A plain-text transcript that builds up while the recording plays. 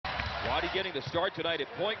Roddy getting the start tonight at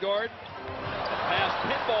point guard. Pass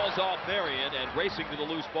pinballs off Marion and racing to the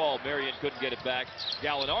loose ball. Marion couldn't get it back.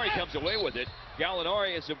 Gallinari comes away with it.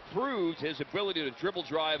 Gallinari has improved his ability to dribble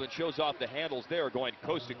drive and shows off the handles there, going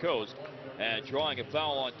coast to coast and drawing a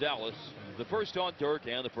foul on Dallas. The first on Dirk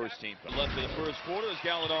and the first team. Left in the first quarter as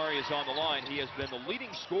Gallinari is on the line. He has been the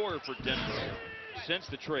leading scorer for Denver since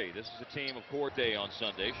the trade. This is a team of court day on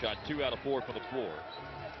Sunday. Shot 2 out of 4 from the floor.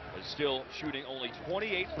 Is still shooting only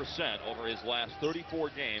 28% over his last 34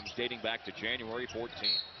 games dating back to January 14.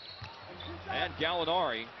 And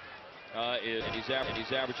Gallinari he's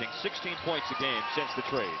averaging 16 points a game since the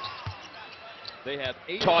trade. They have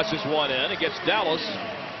 8. Tosses one in. It gets Dallas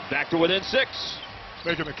back to within 6.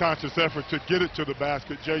 Making a conscious effort to get it to the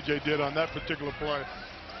basket. JJ did on that particular play.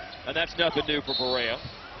 And that's nothing new for Barea.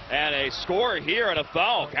 And a score here and a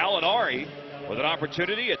foul. Gallinari with an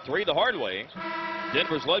opportunity at 3 the hard way.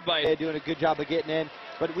 Denver's led by. They're doing a good job of getting in,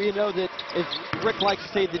 but we know that, as Rick likes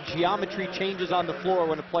to say, the geometry changes on the floor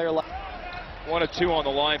when a player. 1 of 2 on the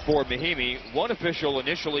line for Mahimi. One official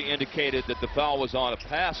initially indicated that the foul was on a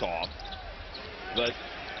pass off, but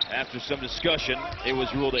after some discussion, it was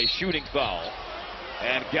ruled a shooting foul.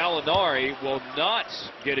 And Gallinari will not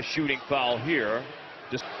get a shooting foul here.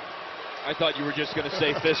 I thought you were just going to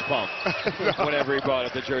say fist pump whenever he brought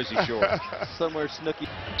up the Jersey Shore. Somewhere snooky.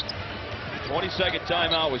 22nd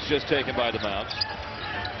timeout was just taken by the Mavs.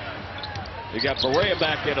 You got Barea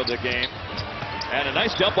back into the game. And a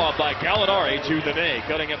nice dump off by Gallinari to Nene,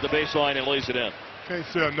 cutting up the baseline and lays it in. Can't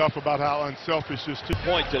say enough about how unselfish this team.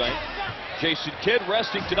 Point tonight. Jason Kidd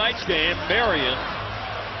resting tonight's game. Marion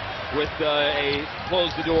with a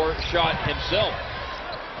close the door shot himself.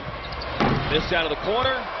 Missed out of the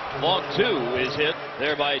corner. Long 2 is hit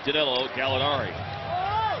there by Danilo Gallinari.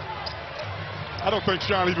 I don't think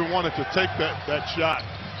Sean even wanted to take that shot.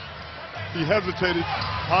 He hesitated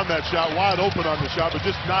on that shot, wide open on the shot, but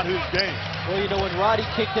just not his game. Well, you know, when Roddy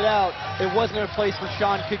kicked it out, it wasn't a place where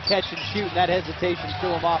Sean could catch and shoot, and that hesitation threw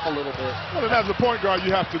him off a little bit. Well, and as a point guard, you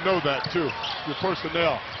have to know that, too, your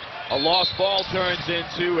personnel. A lost ball turns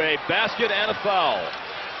into a basket and a foul.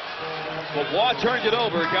 But Waugh turned it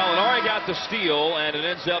over. Gallinari got the steal, and it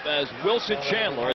ends up as Wilson Chandler.